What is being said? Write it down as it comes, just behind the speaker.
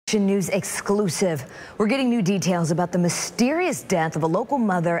News exclusive. We're getting new details about the mysterious death of a local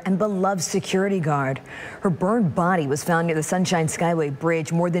mother and beloved security guard. Her burned body was found near the Sunshine Skyway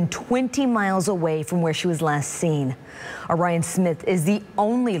Bridge, more than 20 miles away from where she was last seen. Ryan Smith is the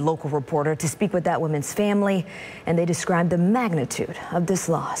only local reporter to speak with that woman's family, and they describe the magnitude of this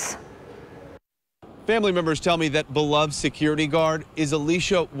loss. Family members tell me that beloved security guard is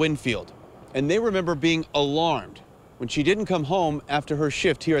Alicia Winfield, and they remember being alarmed when she didn't come home after her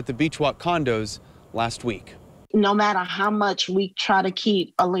shift here at the Beach Walk condos last week. No matter how much we try to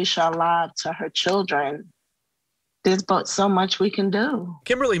keep Alicia alive to her children, there's but so much we can do.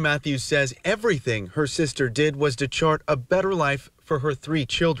 Kimberly Matthews says everything her sister did was to chart a better life for her 3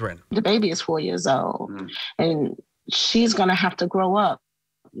 children. The baby is 4 years old, and she's going to have to grow up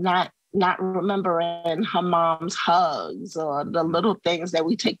not remembering her mom's hugs or the little things that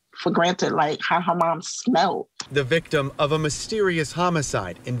we take for granted, like how her mom smelled. The victim of a mysterious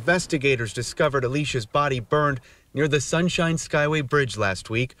homicide. Investigators discovered Alicia's body burned near the Sunshine Skyway Bridge last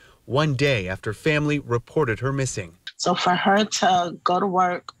week, one day after family reported her missing. So for her to go to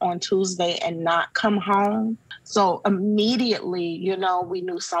work on Tuesday and not come home, so immediately, we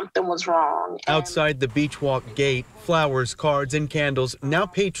knew something was wrong. Outside the Beach Walk gate, flowers, cards, and candles now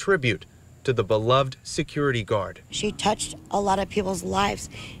pay tribute to the beloved security guard. She touched a lot of people's lives.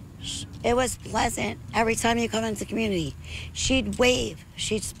 It was pleasant every time you come into the community. She'd wave,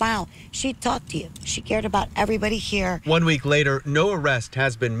 she'd smile, she'd talk to you. She cared about everybody here. 1 week later, no arrest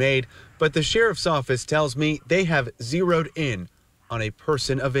has been made, but the sheriff's office tells me they have zeroed in on a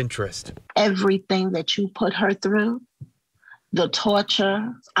person of interest. Everything that you put her through, the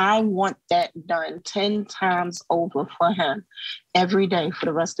torture, I want that done 10 times over for him every day for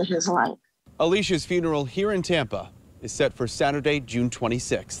the rest of his life. Alicia's funeral here in Tampa is set for Saturday, June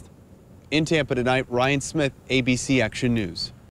 26th. In Tampa tonight, Ryan Smith, ABC Action News.